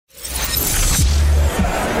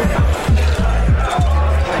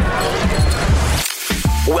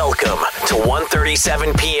to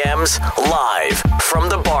 1:37 p.m.'s Live from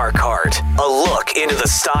the Bar Cart. A look into the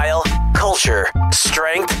style, culture,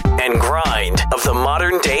 strength, and grind of the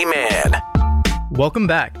modern day man. Welcome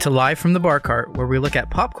back to Live from the Bar Cart, where we look at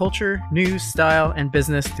pop culture, news, style, and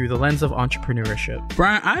business through the lens of entrepreneurship.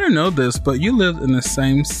 Brian, I didn't know this, but you lived in the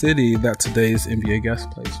same city that today's NBA guest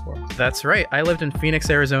plays for. That's right. I lived in Phoenix,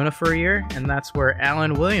 Arizona for a year, and that's where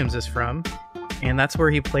Alan Williams is from, and that's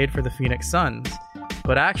where he played for the Phoenix Suns.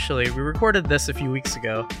 But actually, we recorded this a few weeks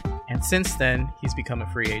ago, and since then, he's become a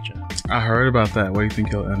free agent. I heard about that. Where do you think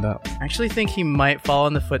he'll end up? I actually think he might follow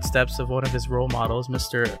in the footsteps of one of his role models,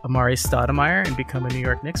 Mr. Amari Stoudemire, and become a New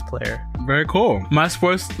York Knicks player. Very cool. My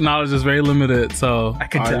sports knowledge is very limited, so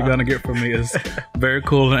all you're going to get from me is very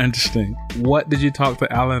cool and interesting. What did you talk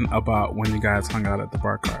to Alan about when you guys hung out at the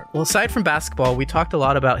Bar Cart? Well, aside from basketball, we talked a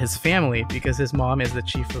lot about his family because his mom is the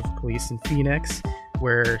chief of police in Phoenix,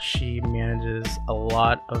 where she manages a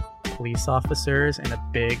lot of police officers and a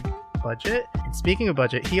big budget. And speaking of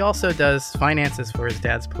budget, he also does finances for his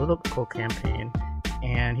dad's political campaign.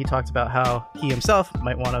 And he talked about how he himself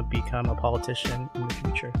might want to become a politician in the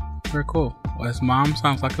future. Very cool. Well, his mom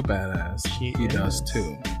sounds like a badass. He does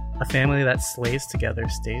too. A family that slays together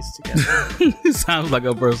stays together. He sounds like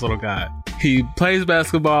a versatile guy. He plays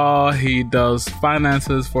basketball, he does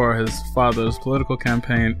finances for his father's political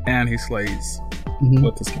campaign, and he slays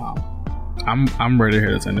with his mom. I'm ready to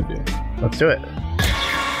hear this interview. Let's do it.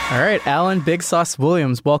 All right, Alan Big Sauce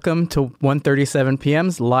Williams, welcome to 1:37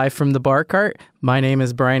 p.m.'s Live from the Bar Cart. My name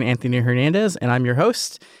is Brian Anthony Hernandez, and I'm your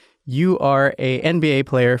host. You are a NBA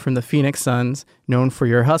player from the Phoenix Suns, known for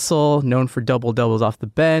your hustle, known for double-doubles off the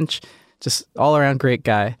bench, just all-around great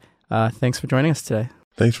guy. Thanks for joining us today.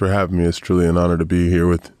 Thanks for having me. It's truly an honor to be here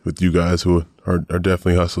with you guys who are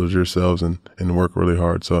definitely hustlers yourselves and work really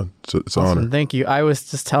hard. So it's an honor. Thank you. I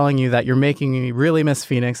was just telling you that you're making me really miss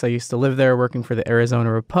Phoenix. I used to live there working for the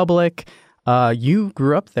Arizona Republic. You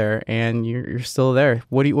grew up there and you're still there.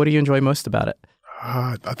 What do you enjoy most about it?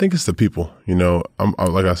 I think it's the people. You know, I'm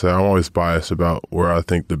like I said, I'm always biased about where I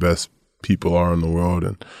think the best people are in the world.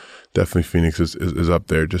 And definitely Phoenix is up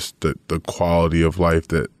there. Just the quality of life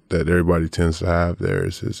that everybody tends to have there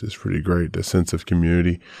is pretty great. The sense of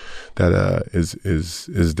community that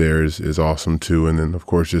is there is awesome too. And then of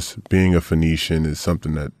course, just being a Phoenician is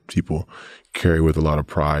something that people carry with a lot of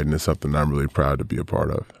pride, and it's something I'm really proud to be a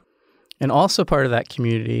part of. And also part of that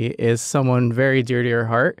community is someone very dear to your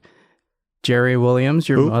heart, Jerry Williams,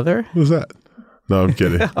 your mother. Who's that? No, I'm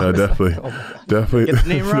kidding. No, definitely. Get the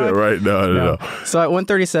name wrong? Right? No. So at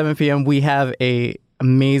 1:37 p.m., we have a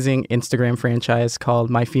amazing Instagram franchise called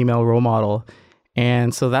My Female Role Model.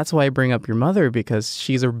 And so that's why I bring up your mother, because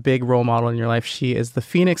she's a big role model in your life. She is the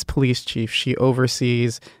Phoenix police chief. She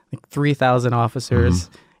oversees like 3,000 officers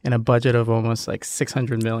and a budget of almost like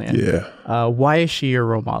 $600 million. Yeah. Why is she your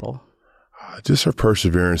role model? Just her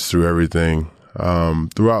perseverance through everything.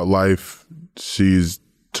 Throughout life, she's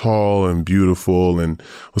tall and beautiful and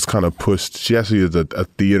was kind of pushed. She actually is a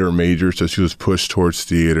theater major, so she was pushed towards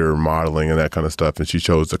theater, modeling, and that kind of stuff. And she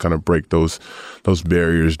chose to kind of break those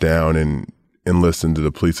barriers down and enlist into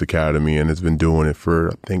the police academy, and has been doing it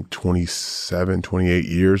for, I think, 27, 28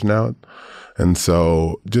 years now. And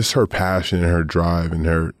so just her passion and her drive and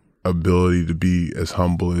her ability to be as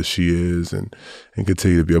humble as she is and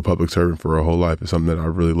continue to be a public servant for her whole life is something that I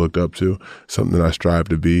really looked up to, something that I strive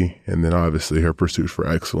to be. And then obviously her pursuit for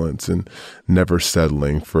excellence and never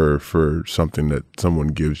settling for something that someone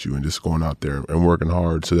gives you, and just going out there and working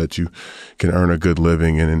hard so that you can earn a good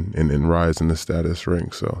living and rise in the status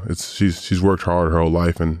ring. So she's worked hard her whole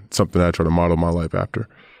life, and something I try to model my life after.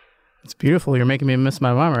 It's beautiful. You're making me miss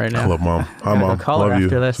my mom right now. I love Mom. Hi, Mom. Love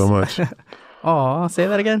you so much. Oh, say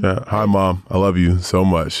that again? Yeah. Hi, Mom. I love you so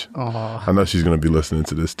much. Oh, I know she's going to be listening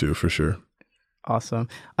to this too, for sure. Awesome.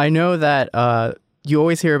 I know that you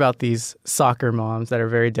always hear about these soccer moms that are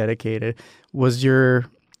very dedicated. Was your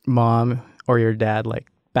mom or your dad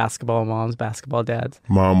like basketball moms, basketball dads?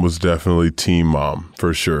 Mom was definitely team mom,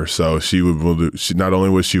 for sure. So she not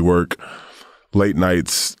only would she work late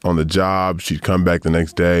nights on the job, she'd come back the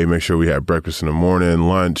next day, make sure we had breakfast in the morning,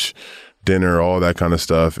 lunch, dinner, all that kind of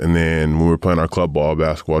stuff. And then when we were playing our club ball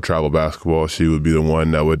basketball, travel basketball, she would be the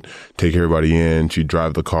one that would take everybody in. She'd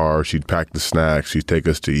drive the car. She'd pack the snacks. She'd take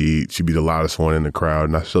us to eat. She'd be the loudest one in the crowd.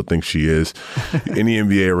 And I still think she is. Any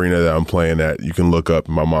NBA arena that I'm playing at, you can look up.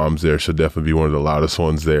 My mom's there. She'll definitely be one of the loudest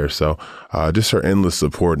ones there. So just her endless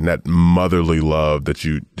support and that motherly love that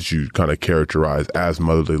you kind of characterize as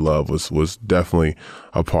motherly love was definitely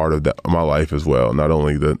a part of my life as well. Not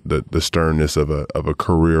only the sternness of a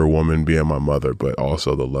career woman being my mother, but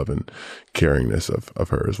also the love and caringness of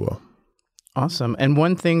her as well. Awesome. And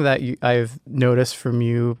one thing that I've noticed from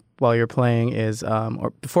you while you're playing is,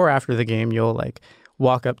 or before or after the game, you'll like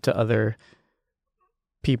walk up to other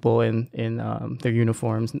people in their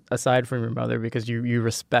uniforms, aside from your mother, because you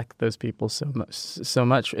respect those people so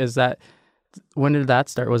much. When did that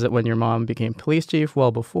start? Was it when your mom became police chief?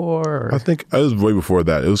 Well before? Or? I think it was way before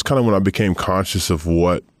that. It was kind of when I became conscious of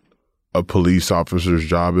what a police officer's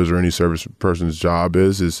job is, or any service person's job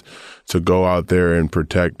is to go out there and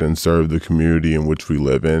protect and serve the community in which we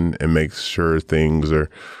live in, and make sure things are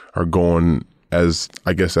going as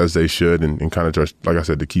they should, and kind of just, like I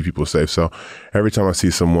said, to keep people safe. So every time I see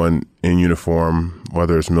someone in uniform,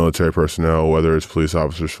 whether it's military personnel, whether it's police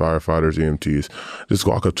officers, firefighters, EMTs, just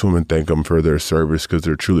walk up to them and thank them for their service, because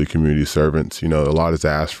they're truly community servants. You know, a lot is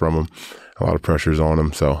asked from them. A lot of pressure's on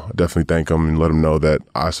them. So I definitely thank them and let them know that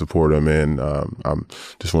I support them, and I'm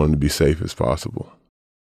just want them to be safe as possible.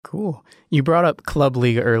 Cool. You brought up Club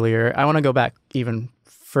League earlier. I want to go back even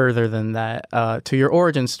further than that, to your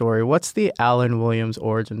origin story. What's the Alan Williams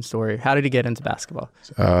origin story? How did he get into basketball?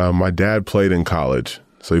 My dad played in college.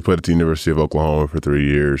 So he played at the University of Oklahoma for 3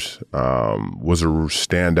 years, was a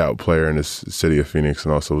standout player in the city of Phoenix,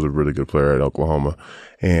 and also was a really good player at Oklahoma.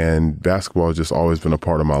 And basketball has just always been a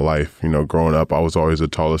part of my life. You know, growing up, I was always the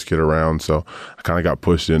tallest kid around, so I kind of got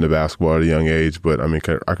pushed into basketball at a young age. But I mean,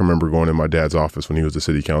 I can remember going in my dad's office when he was the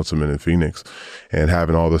city councilman in Phoenix and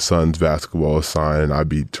having all the Suns basketball assigned, and I'd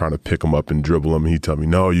be trying to pick them up and dribble them. And he'd tell me,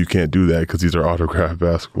 no, you can't do that because these are autographed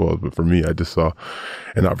basketballs. But for me, I just saw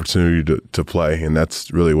an opportunity to play, and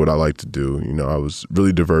that's really what I like to do. You know, I was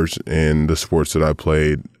really diverse in the sports that I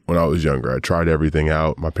played when I was younger. I tried everything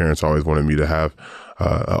out. My parents always wanted me to have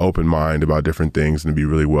an open mind about different things and to be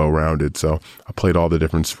really well-rounded. So I played all the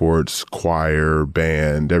different sports, choir,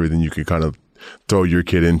 band, everything you could kind of throw your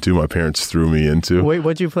kid into. My parents threw me into. Wait,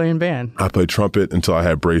 what'd you play in band? I played trumpet until I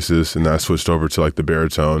had braces, and then I switched over to like the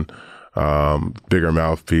baritone, bigger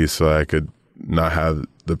mouthpiece, so I could not have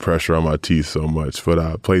the pressure on my teeth so much. But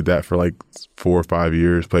I played that for like 4 or 5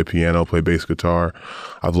 years, played piano, played bass guitar.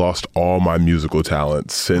 I've lost all my musical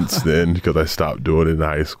talents since then because I stopped doing it in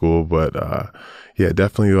high school. But yeah,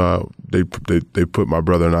 definitely they put my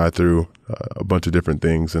brother and I through a bunch of different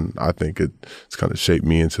things, and I think it's kind of shaped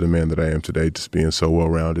me into the man that I am today, just being so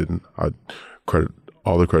well-rounded. And I credit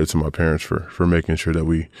all the credit to my parents for making sure that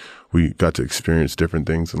we got to experience different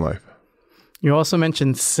things in life. You also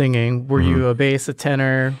mentioned singing. Were you a bass, a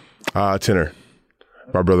tenor? Tenor.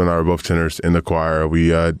 My brother and I were both tenors in the choir.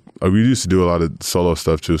 We used to do a lot of solo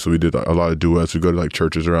stuff too, so we did a lot of duets. We'd go to like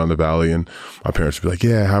churches around the valley, and my parents would be like,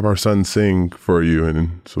 yeah, have our son sing for you.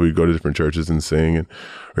 And so we'd go to different churches and sing, and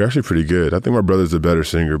we're actually pretty good. I think my brother's a better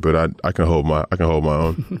singer, but I can hold my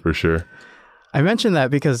own for sure. I mentioned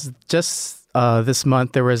that because just this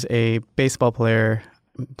month there was a baseball player,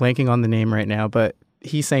 blanking on the name right now, but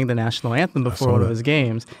he sang the national anthem before one of his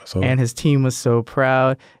games, and his team was so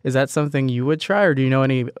proud. Is that something you would try, or do you know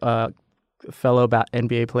any fellow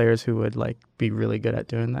NBA players who would like be really good at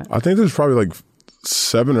doing that? I think there's probably like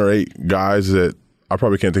 7 or 8 guys that I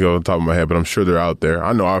probably can't think of off the top of my head, but I'm sure they're out there.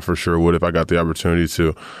 I know I for sure would if I got the opportunity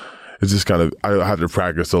to. It's just kind of, I have to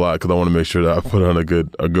practice a lot because I want to make sure that I put on a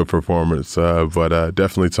good performance. But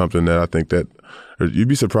definitely something that I think that you'd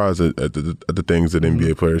be surprised at the things that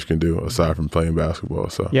NBA players can do aside from playing basketball.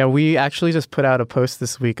 So yeah, we actually just put out a post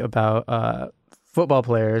this week about football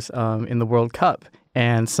players in the World Cup.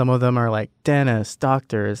 And some of them are like dentists,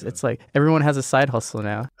 doctors. It's like everyone has a side hustle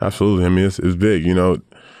now. Absolutely. I mean, it's big. You know,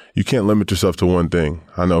 you can't limit yourself to one thing.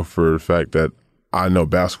 I know for a fact that I know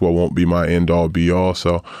basketball won't be my end-all, be-all,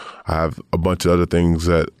 so I have a bunch of other things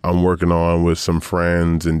that I'm working on with some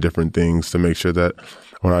friends and different things to make sure that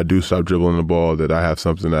when I do stop dribbling the ball, that I have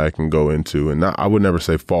something that I can go into. And I would never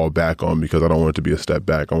say fall back on, because I don't want it to be a step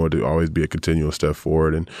back. I want it to always be a continual step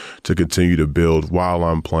forward and to continue to build while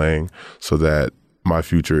I'm playing so that my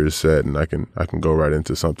future is set and I can go right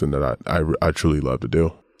into something that I truly love to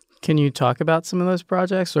do. Can you talk about some of those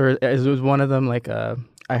projects, or was one of them like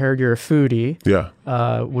I heard you're a foodie. Yeah.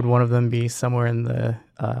 Would one of them be somewhere in the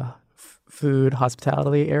food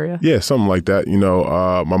hospitality area? Yeah, something like that. You know,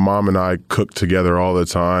 my mom and I cook together all the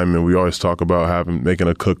time, and we always talk about making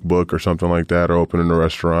a cookbook or something like that, or opening a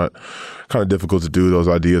restaurant. Kind of difficult to do. Those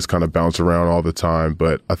ideas kind of bounce around all the time,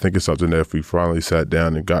 but I think it's something that if we finally sat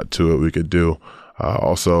down and got to it, we could do.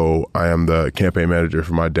 Also, I am the campaign manager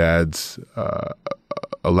for my dad's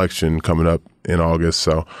election coming up in August,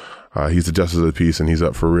 so he's the Justice of the Peace, and he's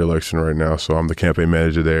up for re-election right now. So I'm the campaign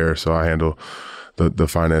manager there. So I handle the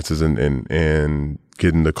finances and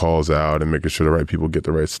getting the calls out and making sure the right people get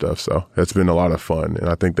the right stuff. So it's been a lot of fun. And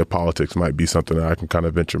I think that politics might be something that I can kind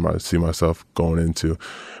of see myself going into.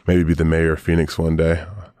 Maybe be the mayor of Phoenix one day.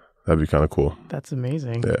 That'd be kind of cool. That's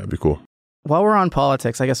amazing. Yeah, it'd be cool. While we're on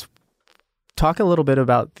politics, I guess talk a little bit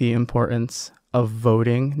about the importance of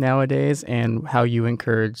voting nowadays and how you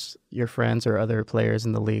encourage your friends or other players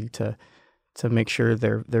in the league to make sure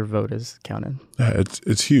their vote is counted. Yeah,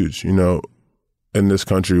 it's huge. You know, in this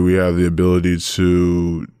country, we have the ability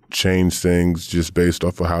to change things just based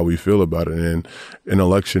off of how we feel about it. And an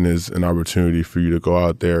election is an opportunity for you to go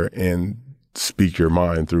out there and speak your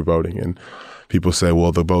mind through voting. And people say,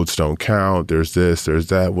 well, the votes don't count. There's this, there's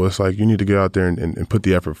that. Well, it's like you need to get out there and put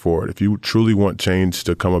the effort forward. If you truly want change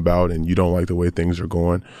to come about and you don't like the way things are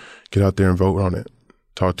going, get out there and vote on it.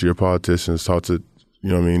 Talk to your politicians,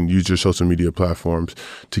 use your social media platforms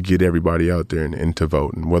to get everybody out there and to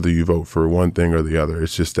vote. And whether you vote for one thing or the other,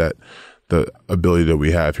 it's just that the ability that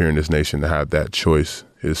we have here in this nation to have that choice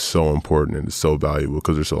is so important and it's so valuable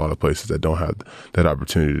because there's a lot of places that don't have that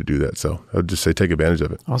opportunity to do that. So I would just say take advantage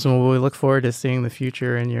of it. Awesome. Well, we look forward to seeing the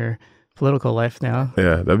future in your political life now.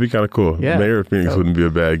 Yeah, that'd be kind of cool. Yeah. Mayor of Phoenix wouldn't be a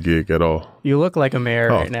bad gig at all. You look like a mayor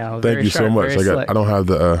right now. Thank you so much. I don't have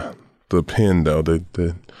the pin though,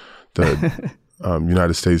 the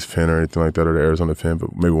United States pin or anything like that, or the Arizona pin,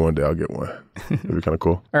 but maybe one day I'll get one. It'd be kind of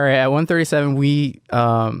cool. All right, at 137, we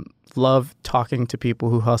love talking to people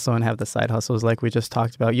who hustle and have the side hustles like we just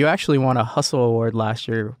talked about. You actually won a Hustle Award last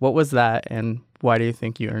year. What was that, and why do you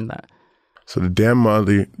think you earned that? So the Dan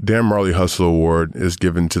Majerle Hustle Award is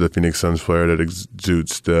given to the Phoenix Suns player that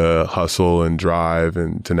exudes the hustle and drive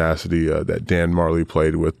and tenacity that Dan Majerle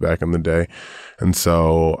played with back in the day. And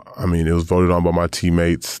so, I mean, it was voted on by my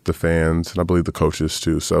teammates, the fans, and I believe the coaches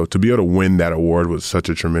too. So to be able to win that award was such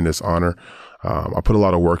a tremendous honor. I put a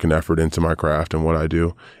lot of work and effort into my craft and what I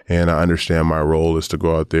do. And I understand my role is to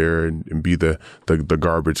go out there and be the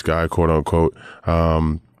garbage guy, quote unquote,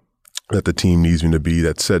 that the team needs me to be,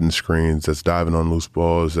 that's setting screens, that's diving on loose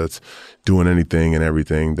balls, that's doing anything and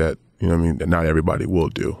everything that, that not everybody will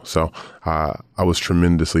do. So I was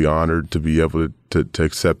tremendously honored to be able to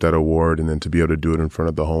accept that award and then to be able to do it in front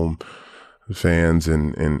of the home fans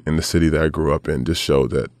and the city that I grew up in. Just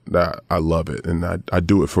showed that I love it and I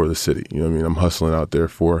do it for the city. I'm hustling out there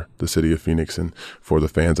for the city of Phoenix and for the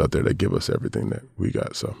fans out there that give us everything that we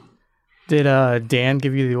got. So, did Dan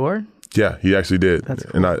give you the award? Yeah, he actually did. That's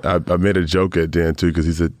cool. And I made a joke at Dan too because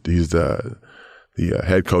he's the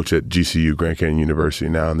head coach at GCU, Grand Canyon University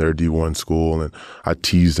now, and they're a D1 school. And I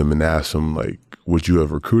teased him and asked him, like, would you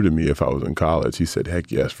have recruited me if I was in college? He said,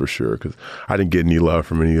 heck yes, for sure, because I didn't get any love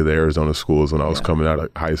from any of the Arizona schools when I was coming out of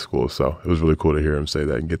high school. So it was really cool to hear him say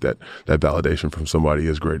that and get that validation from somebody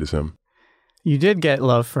as great as him. You did get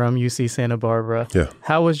love from UC Santa Barbara. Yeah.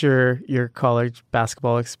 How was your college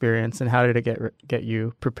basketball experience, and how did it get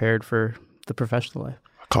you prepared for the professional life?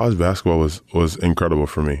 College basketball was incredible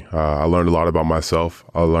for me. I learned a lot about myself.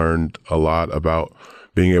 I learned a lot about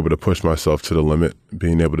being able to push myself to the limit,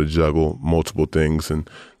 being able to juggle multiple things, and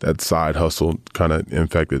that side hustle kind of, in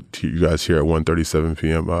fact, that you guys here at 1:37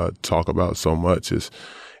 p.m. Talk about so much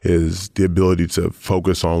is the ability to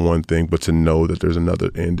focus on one thing, but to know that there's another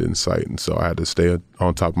end in sight. And so I had to stay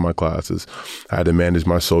on top of my classes. I had to manage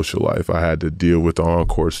my social life. I had to deal with the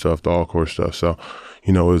on-court stuff, the off-court stuff. So,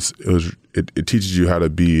 it teaches you how to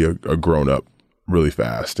be a grown-up really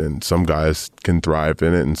fast. And some guys can thrive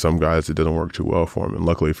in it, and some guys it doesn't work too well for them. And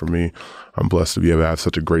luckily for me, I'm blessed to be able to have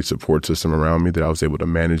such a great support system around me that I was able to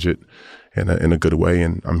manage it in a good way.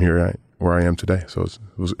 And I'm here where I am today. So it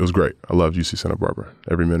was great. I love UC Santa Barbara,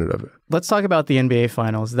 every minute of it. Let's talk about the NBA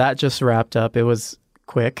Finals. That just wrapped up. It was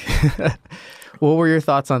quick. What were your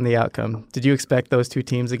thoughts on the outcome? Did you expect those two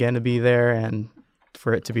teams again to be there and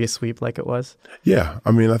for it to be a sweep like it was? Yeah.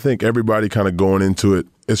 I mean, I think everybody kind of going into it,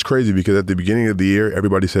 it's crazy because at the beginning of the year,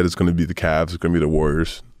 everybody said it's going to be the Cavs, it's going to be the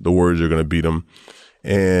Warriors. The Warriors are going to beat them.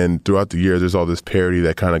 And throughout the year, there's all this parity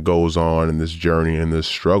that kind of goes on in this journey and this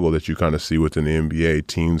struggle that you kind of see within the NBA,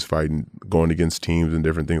 teams fighting, going against teams and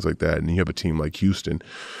different things like that. And you have a team like Houston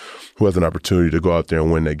who has an opportunity to go out there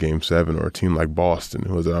and win that Game 7, or a team like Boston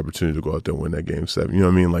who has an opportunity to go out there and win that Game 7. You know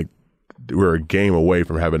what I mean? Like, we're a game away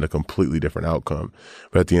from having a completely different outcome.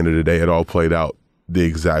 But at the end of the day, it all played out the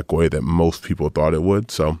exact way that most people thought it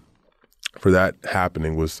would. So for that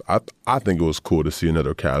happening I think it was cool to see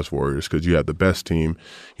another Cavs Warriors, because you had the best team,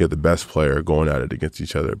 you had the best player going at it against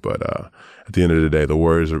each other. But at the end of the day, the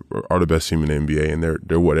Warriors are the best team in the NBA, and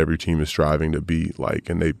they're what every team is striving to be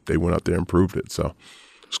like, and they went out there and proved it. So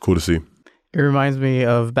it's cool to see. It reminds me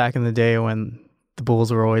of back in the day when the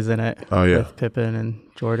Bulls were always in it. Oh yeah, with Pippen and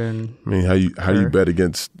Jordan. I mean, how do you bet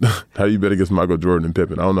against Michael Jordan and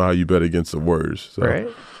Pippen? I don't know how you bet against the Warriors. So, right.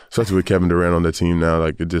 Especially with Kevin Durant on the team now,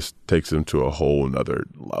 like it just takes them to a whole nother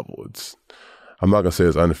level. I'm not gonna say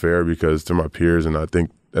it's unfair because they're my peers, and I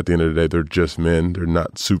think at the end of the day they're just men. They're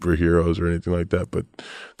not superheroes or anything like that, but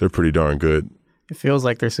they're pretty darn good. It feels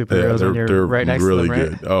like they're superheroes when you're right next really to them,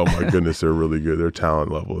 right? good. Oh my goodness, they're really good. Their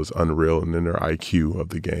talent level is unreal, and then their IQ of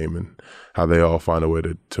the game and how they all find a way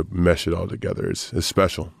to mesh it all together is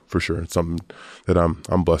special for sure. It's something that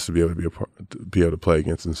I'm blessed to be able to be able to play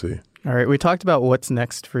against and see. All right, we talked about what's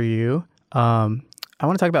next for you. I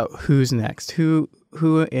want to talk about who's next. Who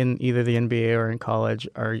in either the NBA or in college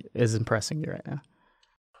is impressing you right now?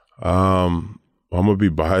 I'm gonna be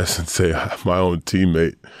biased and say my own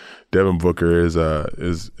teammate. Devin Booker is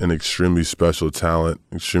an extremely special talent,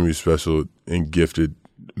 extremely special and gifted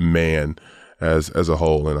man as a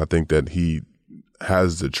whole, and I think that he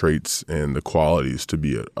has the traits and the qualities to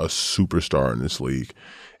be a superstar in this league.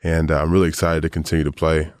 And I'm really excited to continue to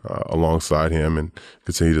play alongside him and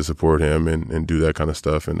continue to support him and do that kind of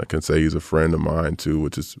stuff. And I can say he's a friend of mine too,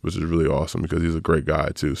 which is really awesome because he's a great guy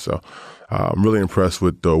too. So I'm really impressed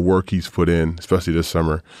with the work he's put in, especially this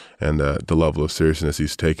summer, and the level of seriousness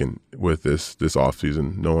he's taken with this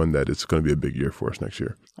offseason, knowing that it's going to be a big year for us next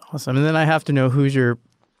year. Awesome. And then I have to know, who's your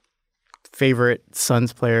favorite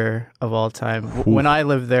Suns player of all time? When I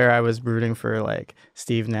lived there, I was rooting for like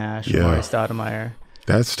Steve Nash, Amar'e Stoudemire.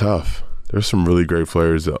 That's tough. There's some really great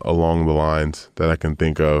players along the lines that I can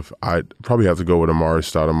think of. I'd probably have to go with Amar'e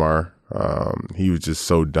Stoudemire. He was just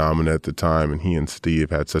so dominant at the time, and he and Steve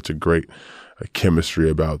had such a great chemistry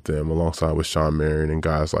about them, alongside with Shawn Marion and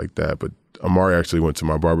guys like that. But Amar'e actually went to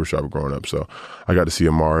my barbershop growing up, so I got to see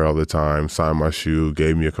Amar'e all the time, sign my shoe,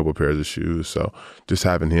 gave me a couple pairs of shoes. So just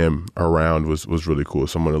having him around was really cool,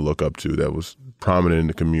 someone to look up to that was prominent in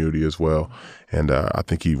the community as well. And I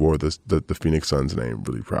think he wore the Phoenix Suns name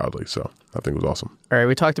really proudly. So I think it was awesome. All right,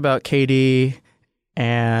 we talked about KD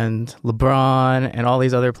and LeBron and all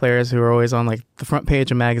these other players who are always on like the front page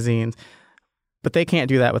of magazines, but they can't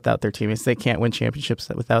do that without their teammates. They can't win championships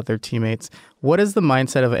without their teammates. What is the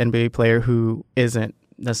mindset of an NBA player who isn't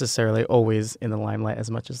necessarily always in the limelight as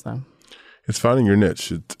much as them? It's finding your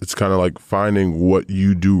niche. It's kind of like finding what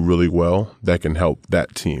you do really well that can help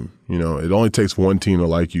that team. You know, it only takes one team to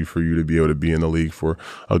like you for you to be able to be in the league for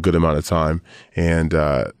a good amount of time. And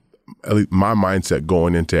at least my mindset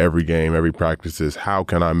going into every game, every practice is, how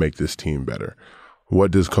can I make this team better? What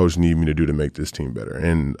does coach need me to do to make this team better?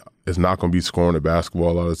 And it's not going to be scoring the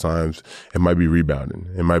basketball a lot of times. It might be rebounding.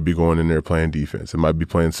 It might be going in there playing defense. It might be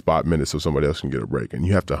playing spot minutes so somebody else can get a break. And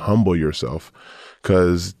you have to humble yourself,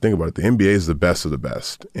 because think about it, the NBA is the best of the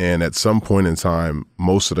best. And at some point in time,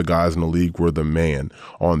 most of the guys in the league were the man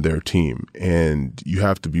on their team. And you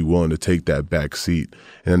have to be willing to take that back seat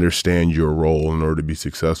and understand your role in order to be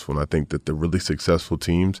successful. And I think that the really successful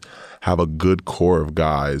teams have a good core of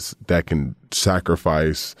guys that can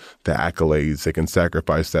sacrifice the accolades, they can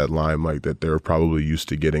sacrifice that limelight that they're probably used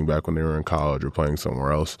to getting back when they were in college or playing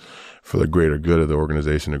somewhere else, for the greater good of the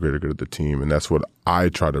organization, the greater good of the team. And that's what I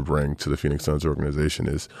try to bring to the Phoenix Suns organization,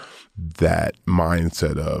 is that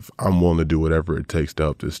mindset of, I'm willing to do whatever it takes to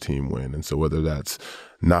help this team win. And so whether that's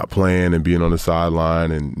not playing and being on the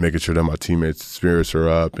sideline and making sure that my teammates' spirits are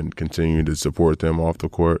up and continuing to support them off the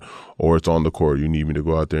court, or it's on the court, you need me to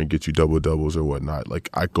go out there and get you double-doubles or whatnot. Like,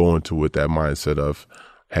 I go into with that mindset of,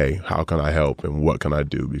 hey, how can I help and what can I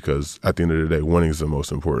do? Because at the end of the day, winning is the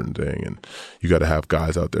most important thing. And you got to have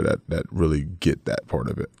guys out there that really get that part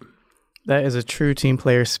of it. That is a true team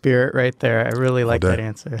player spirit right there. I really like that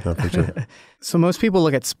answer. No, for sure. So most people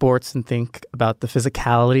look at sports and think about the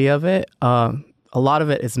physicality of it. A lot of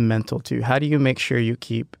it is mental too. How do you make sure you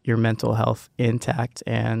keep your mental health intact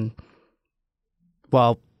and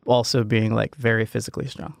while also being like very physically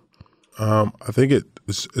strong? I think it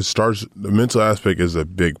starts, the mental aspect is a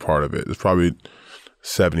big part of it. It's probably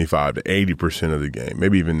 75 to 80% of the game,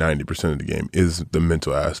 maybe even 90% of the game is the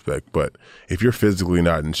mental aspect. But if you're physically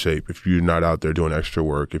not in shape, if you're not out there doing extra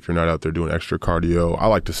work, if you're not out there doing extra cardio, I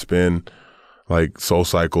like to spin, like Soul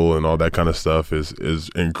Cycle and all that kind of stuff is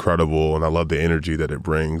incredible. And I love the energy that it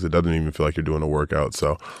brings. It doesn't even feel like you're doing a workout.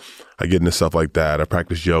 So I get into stuff like that. I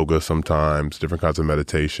practice yoga sometimes, different kinds of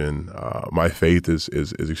meditation. My faith is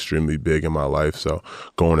extremely big in my life. So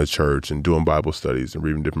going to church and doing Bible studies and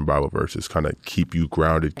reading different Bible verses kind of keep you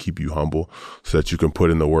grounded, keep you humble, so that you can put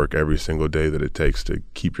in the work every single day that it takes to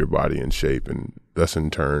keep your body in shape. And that's in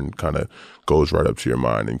turn kind of goes right up to your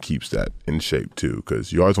mind and keeps that in shape too,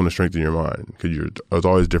 because you always want to strengthen your mind, because there's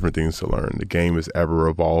always different things to learn. The game is ever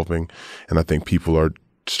evolving, and I think people are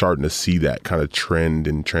starting to see that kind of trend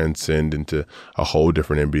and transcend into a whole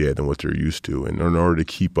different NBA than what you're used to. And in order to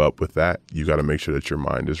keep up with that, you got to make sure that your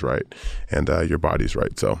mind is right and your body's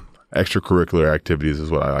right. So extracurricular activities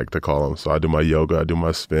is what I like to call them. So I do my yoga, I do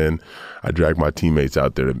my spin, I drag my teammates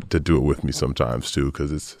out there to do it with me sometimes too,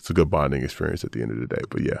 because it's a good bonding experience at the end of the day.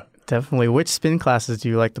 But yeah. Definitely. Which spin classes do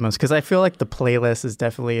you like the most? Because I feel like the playlist is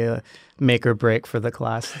definitely a make or break for the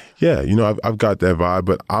class. Yeah, I've got that vibe,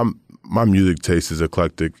 but my music taste is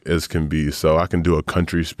eclectic as can be, so I can do a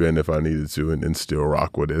country spin if I needed to and still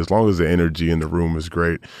rock with it. As long as the energy in the room is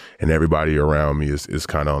great and everybody around me is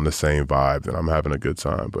kind of on the same vibe, then I'm having a good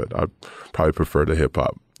time. But I probably prefer the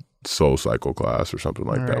hip-hop Soul Cycle class or something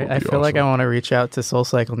like that. I feel like I want to reach out to Soul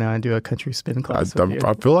Cycle now and do a country spin class.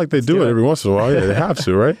 I feel like they do it every once in a while. Yeah, they have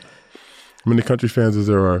to, right? How many country fans as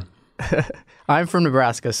there are? I'm from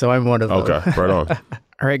Nebraska, so I'm one of them. Okay, right on.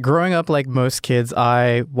 All right, growing up like most kids,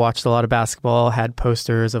 I watched a lot of basketball, had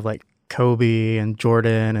posters of like Kobe and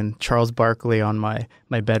Jordan and Charles Barkley on my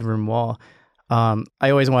bedroom wall. I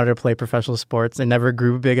always wanted to play professional sports. I never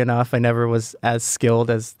grew big enough. I never was as skilled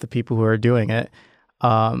as the people who are doing it.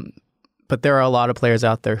 But there are a lot of players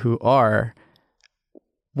out there who are.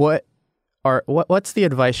 What's the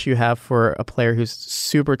advice you have for a player who's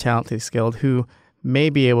super talented, skilled, who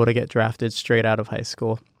may be able to get drafted straight out of high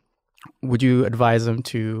school? Would you advise him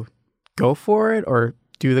to go for it or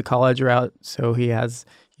do the college route so he has,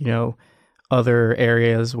 other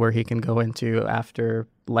areas where he can go into after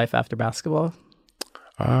basketball?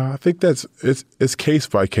 I think it's case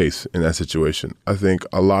by case in that situation. I think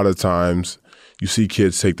a lot of times you see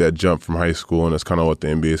kids take that jump from high school, and that's kind of what the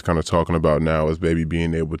NBA is kind of talking about now, is maybe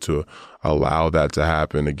being able to allow that to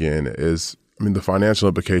happen again. The financial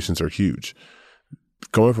implications are huge.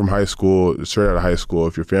 Going from high school, straight out of high school,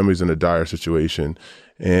 if your family's in a dire situation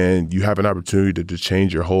and you have an opportunity to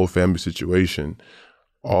change your whole family situation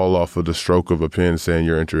all off of the stroke of a pen saying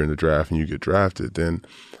you're entering the draft and you get drafted, then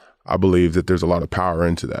I believe that there's a lot of power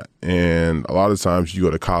into that. And a lot of times you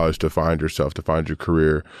go to college to find yourself, to find your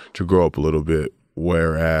career, to grow up a little bit.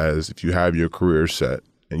 Whereas if you have your career set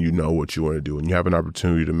and you know what you want to do and you have an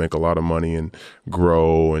opportunity to make a lot of money and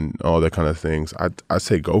grow and all that kind of things, I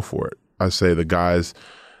say go for it. I say the guys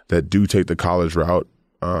that do take the college route,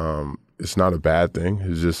 it's not a bad thing.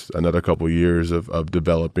 It's just another couple of years of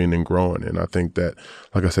developing and growing. And I think that,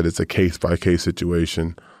 like I said, it's a case-by-case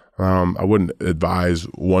situation. I wouldn't advise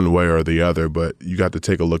one way or the other, but you got to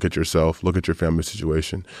take a look at yourself, look at your family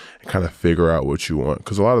situation, and kind of figure out what you want.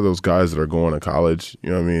 Because a lot of those guys that are going to college,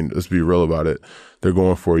 let's be real about it, they're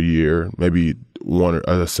going for a year, maybe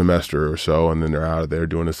a semester or so, and then they're out of there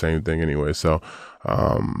doing the same thing anyway. So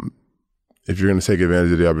if you're going to take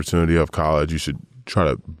advantage of the opportunity of college, you should try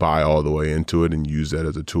to buy all the way into it and use that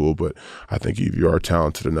as a tool. But I think if you are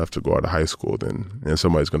talented enough to go out of high school, and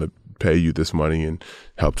somebody's going to pay you this money and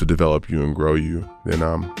help to develop you and grow you, then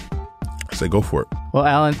I say go for it. Well,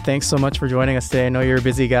 Alan, thanks so much for joining us today. I know you're a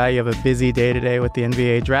busy guy. You have a busy day today with the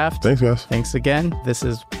NBA draft. Thanks, guys. Thanks again. This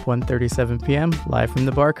is 1:37 p.m. live from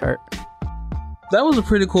the Bar Cart. That was a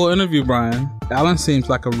pretty cool interview, Brian. Alan seems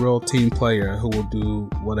like a real team player who will do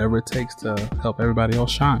whatever it takes to help everybody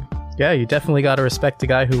else shine. Yeah, you definitely got to respect a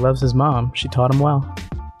guy who loves his mom. She taught him well.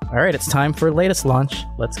 All right, it's time for Latest Launch.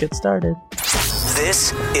 Let's get started.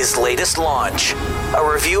 This is Latest Launch,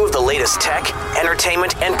 a review of the latest tech,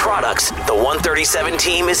 entertainment, and products the 137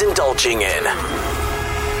 team is indulging in.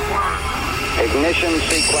 Ignition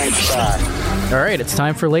sequence start. All right, it's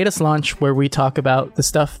time for Latest Launch, where we talk about the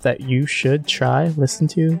stuff that you should try, listen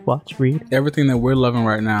to, watch, read. Everything that we're loving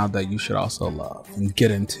right now that you should also love and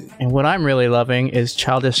get into. And what I'm really loving is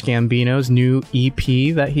Childish Gambino's new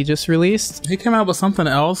EP that he just released. He came out with something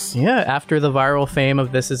else? Yeah, after the viral fame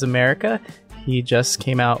of This Is America, he just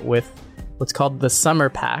came out with what's called the Summer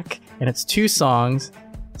Pack. And it's 2 songs,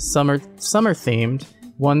 summer themed.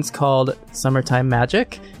 One's called Summertime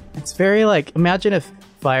Magic. It's very imagine if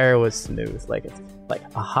Fire was smooth, it's like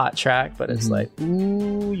a hot track, but it's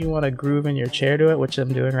ooh, you want to groove in your chair to it, which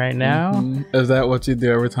I'm doing right now. Is that what you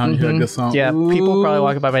do every time you hear a good song? Yeah, ooh. People probably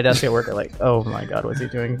walking by my desk at work are like, oh my god, what's he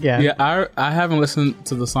doing again? Yeah, I haven't listened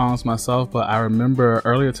to the songs myself, but I remember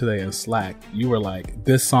earlier today in Slack, you were like,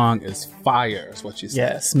 this song is fire, is what you said.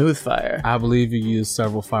 Yeah, smooth fire. I believe you used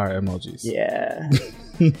several fire emojis. Yeah.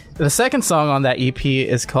 The second song on that EP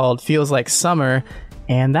is called Feels Like Summer.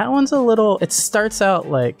 And that one's it starts out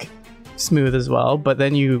smooth as well, but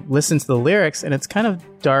then you listen to the lyrics and it's kind of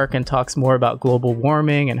dark and talks more about global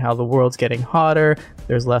warming and how the world's getting hotter,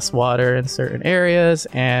 there's less water in certain areas,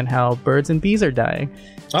 and how birds and bees are dying.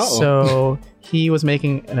 Uh-oh. So he was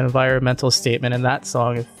making an environmental statement in that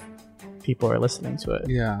song, if people are listening to it.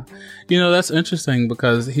 Yeah. You know, that's interesting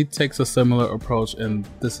because he takes a similar approach in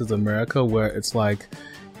This Is America, where it's like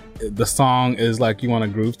the song is like you want to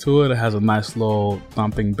groove to it. It has a nice little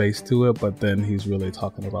thumping bass to it, but then he's really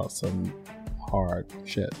talking about some hard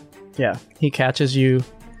shit. Yeah. He catches you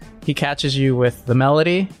with the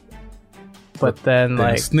melody, but then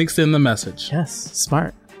like sneaks in the message. Yes,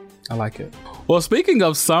 smart. I like it. Well, speaking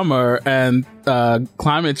of summer and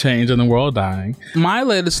climate change and the world dying, my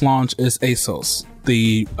latest launch is ASOS,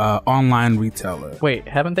 the online retailer. Wait,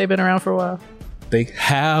 haven't they been around for a while? They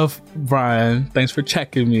have, Brian. Thanks for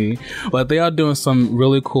checking me. But they are doing some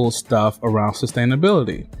really cool stuff around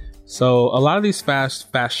sustainability. So a lot of these fast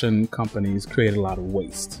fashion companies create a lot of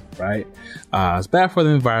waste, right? It's bad for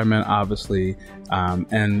the environment, obviously.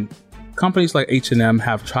 And companies like H&M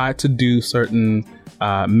have tried to do certain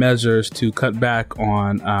measures to cut back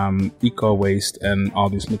on eco waste and all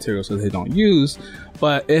these materials that they don't use,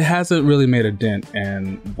 but it hasn't really made a dent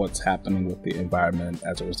in what's happening with the environment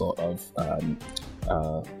as a result of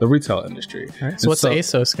the retail industry. Right. So what's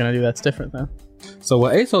ASOS going to do that's different then? So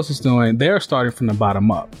what ASOS is doing, they're starting from the bottom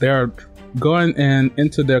up. They're going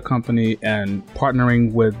into their company and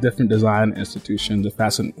partnering with different design institutions, the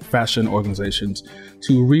fashion organizations,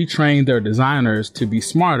 to retrain their designers to be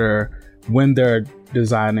smarter when they're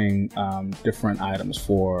designing different items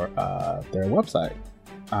for their website,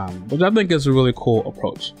 which I think is a really cool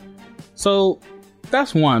approach. So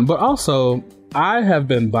that's one, but also I have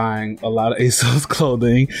been buying a lot of ASOS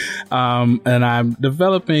clothing, and I'm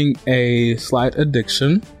developing a slight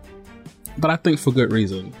addiction, but I think for good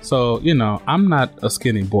reason. So, you know, I'm not a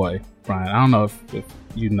skinny boy, Brian. I don't know if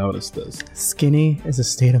you noticed this. Skinny is a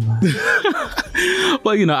state of mind.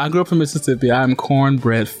 Well, you know, I grew up in Mississippi. I'm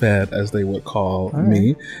cornbread fed, as they would call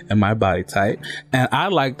me, and my body type. And I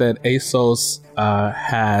like that ASOS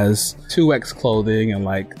has 2X clothing and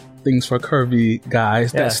like things for curvy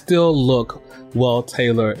guys that still look well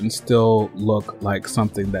tailored and still look like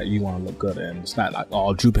something that you want to look good in. It's not like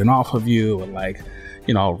all drooping off of you and like,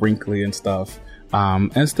 you know, wrinkly and stuff,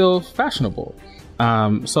 and still fashionable.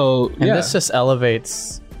 And this just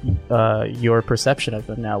elevates your perception of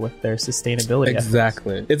them now with their sustainability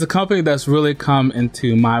Exactly. efforts. It's a company that's really come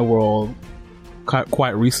into my world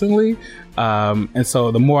quite recently. And so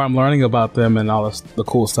the more I'm learning about them and all the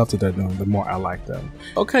cool stuff that they're doing, the more I like them.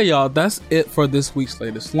 Okay, y'all, that's it for this week's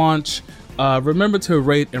latest launch. Remember to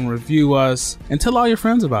rate and review us and tell all your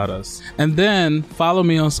friends about us. And then follow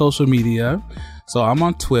me on social media. So I'm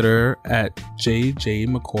on Twitter at JJ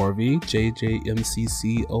McCorvey, JJMCCORVEY.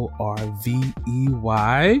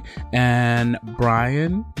 And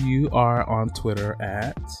Brian, you are on Twitter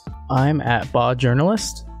at? I'm at Bah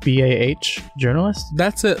Journalist, BAH Journalist.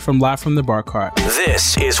 That's it from Live from the Bar Cart.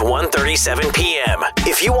 This is 1:37 p.m.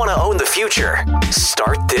 If you want to own the future,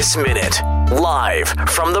 start this minute. Live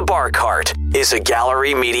from the Bar Cart is a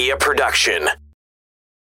Gallery Media production.